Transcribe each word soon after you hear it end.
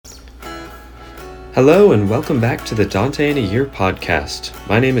Hello and welcome back to the Dante in a Year podcast.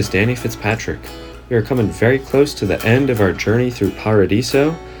 My name is Danny Fitzpatrick. We are coming very close to the end of our journey through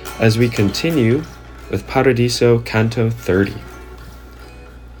Paradiso as we continue with Paradiso Canto 30.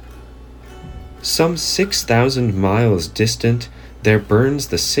 Some 6,000 miles distant, there burns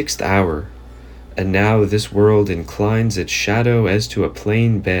the 6th hour, and now this world inclines its shadow as to a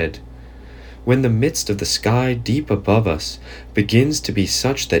plain bed, when the midst of the sky deep above us begins to be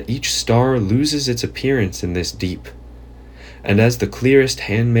such that each star loses its appearance in this deep. And as the clearest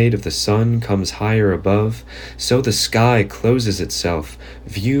handmaid of the sun comes higher above, so the sky closes itself,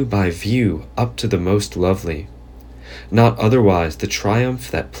 view by view, up to the most lovely. Not otherwise the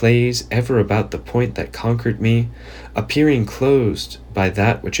triumph that plays ever about the point that conquered me, appearing closed by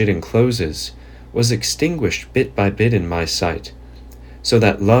that which it encloses, was extinguished bit by bit in my sight, so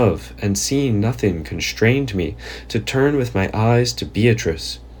that love and seeing nothing constrained me to turn with my eyes to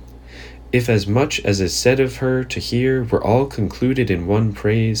Beatrice. If as much as is said of her to hear were all concluded in one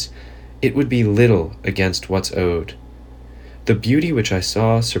praise, it would be little against what's owed. The beauty which I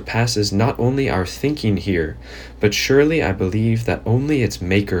saw surpasses not only our thinking here, but surely I believe that only its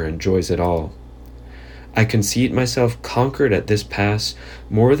maker enjoys it all. I conceit myself conquered at this pass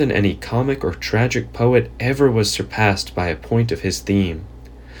more than any comic or tragic poet ever was surpassed by a point of his theme.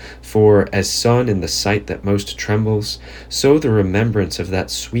 For, as sun in the sight that most trembles, so the remembrance of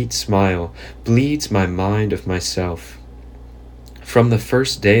that sweet smile bleeds my mind of myself. From the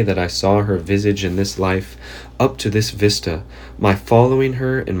first day that I saw her visage in this life, up to this vista, my following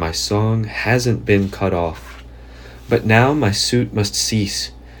her in my song hasn't been cut off. But now my suit must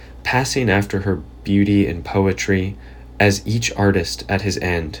cease, passing after her beauty in poetry, as each artist at his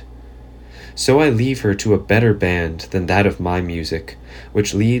end. So I leave her to a better band than that of my music,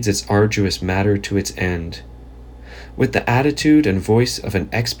 which leads its arduous matter to its end. With the attitude and voice of an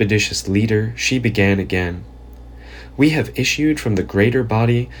expeditious leader, she began again. We have issued from the greater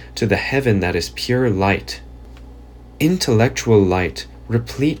body to the heaven that is pure light. Intellectual light,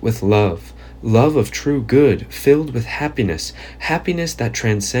 replete with love, love of true good, filled with happiness, happiness that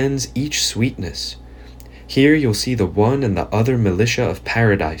transcends each sweetness. Here you'll see the one and the other militia of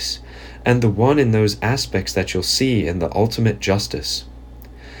paradise, and the one in those aspects that you'll see in the ultimate justice.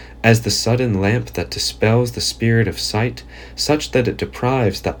 As the sudden lamp that dispels the spirit of sight, such that it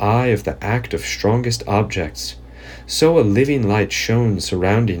deprives the eye of the act of strongest objects, so a living light shone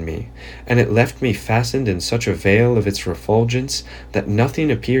surrounding me, and it left me fastened in such a veil of its refulgence that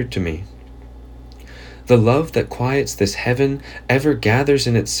nothing appeared to me. The love that quiets this heaven ever gathers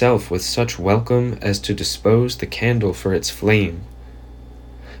in itself with such welcome as to dispose the candle for its flame.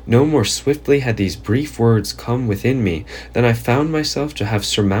 No more swiftly had these brief words come within me than I found myself to have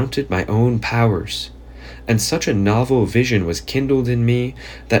surmounted my own powers, and such a novel vision was kindled in me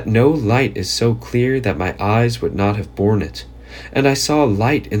that no light is so clear that my eyes would not have borne it, and I saw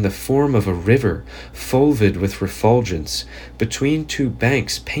light in the form of a river, fulvid with refulgence, between two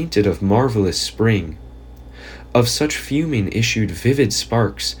banks painted of marvelous spring. Of such fuming issued vivid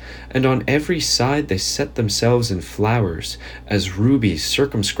sparks, and on every side they set themselves in flowers, as rubies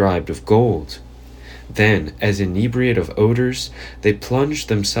circumscribed of gold. Then, as inebriate of odors, they plunged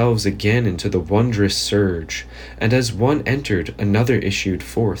themselves again into the wondrous surge, and as one entered, another issued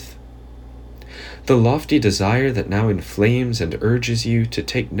forth. The lofty desire that now inflames and urges you to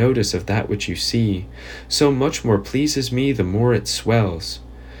take notice of that which you see, so much more pleases me the more it swells.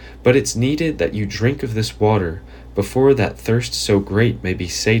 But it's needed that you drink of this water, before that thirst so great may be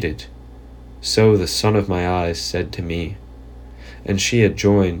sated. So the sun of my eyes said to me. And she had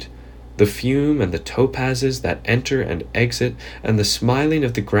joined, the fume and the topazes that enter and exit, and the smiling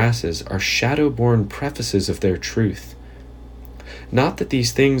of the grasses are shadow-born prefaces of their truth. Not that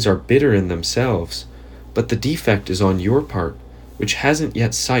these things are bitter in themselves, but the defect is on your part, which hasn't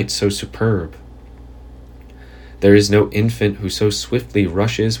yet sight so superb. There is no infant who so swiftly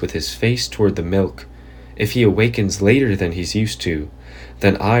rushes with his face toward the milk, if he awakens later than he's used to,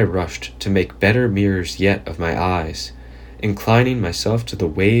 than I rushed to make better mirrors yet of my eyes, inclining myself to the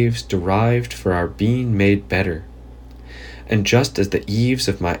waves derived for our being made better. And just as the eaves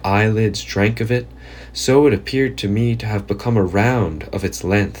of my eyelids drank of it, so it appeared to me to have become a round of its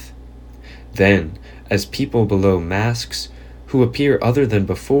length. Then, as people below masks, who appear other than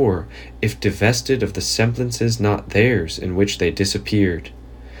before, if divested of the semblances not theirs in which they disappeared,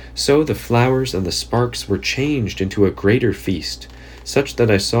 so the flowers and the sparks were changed into a greater feast, such that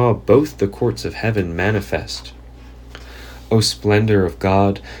I saw both the courts of heaven manifest. O splendor of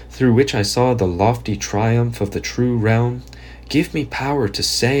God, through which I saw the lofty triumph of the true realm, give me power to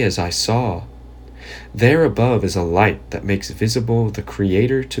say as I saw. There above is a light that makes visible the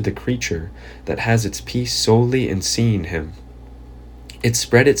Creator to the creature that has its peace solely in seeing him. It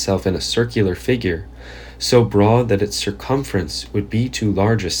spread itself in a circular figure, so broad that its circumference would be too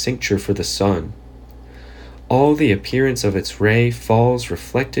large a cincture for the sun. All the appearance of its ray falls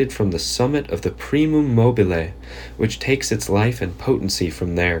reflected from the summit of the primum mobile, which takes its life and potency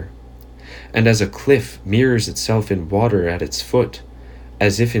from there. And as a cliff mirrors itself in water at its foot,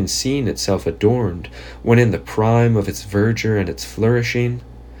 as if in seeing itself adorned, when in the prime of its verdure and its flourishing,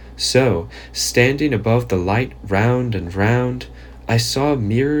 so, standing above the light round and round, I saw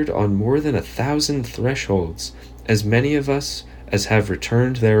mirrored on more than 1,000 thresholds as many of us as have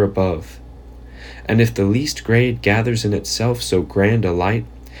returned there above. And if the least grade gathers in itself so grand a light,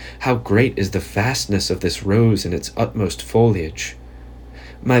 how great is the vastness of this rose in its utmost foliage!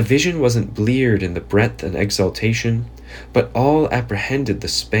 My vision wasn't bleared in the breadth and exaltation, but all apprehended the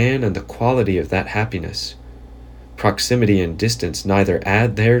span and the quality of that happiness. Proximity and distance neither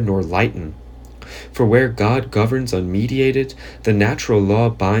add there nor lighten, for where God governs unmediated, the natural law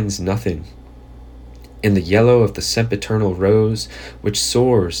binds nothing. In the yellow of the sempiternal rose, which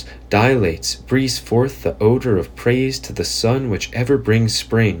soars, dilates, breathes forth the odor of praise to the sun which ever brings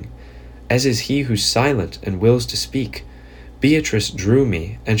spring, as is he who's silent and wills to speak, Beatrice drew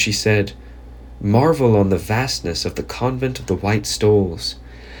me, and she said, "Marvel on the vastness of the convent of the White Stoles.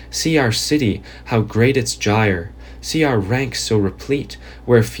 See our city, how great its gyre. See our ranks so replete,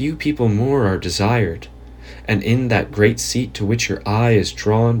 where few people more are desired. And in that great seat to which your eye is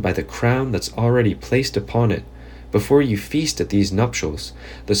drawn by the crown that's already placed upon it, before you feast at these nuptials,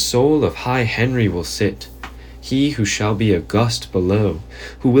 the soul of high Henry will sit, he who shall be august below,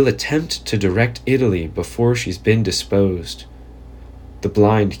 who will attempt to direct Italy before she's been disposed. The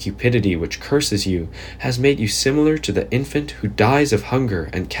blind cupidity which curses you has made you similar to the infant who dies of hunger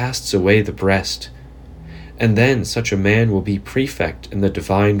and casts away the breast. And then such a man will be prefect in the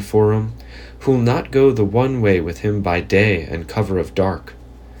divine forum, who'll not go the one way with him by day and cover of dark.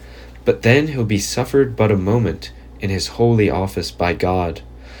 But then he'll be suffered but a moment in his holy office by God,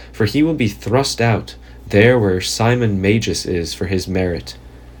 for he will be thrust out there where Simon Magus is for his merit,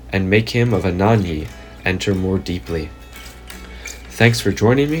 and make him of Anagni enter more deeply. Thanks for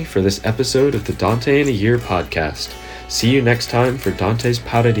joining me for this episode of the Dante in a Year podcast. See you next time for Dante's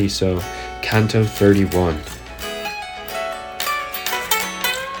Paradiso, Canto 31.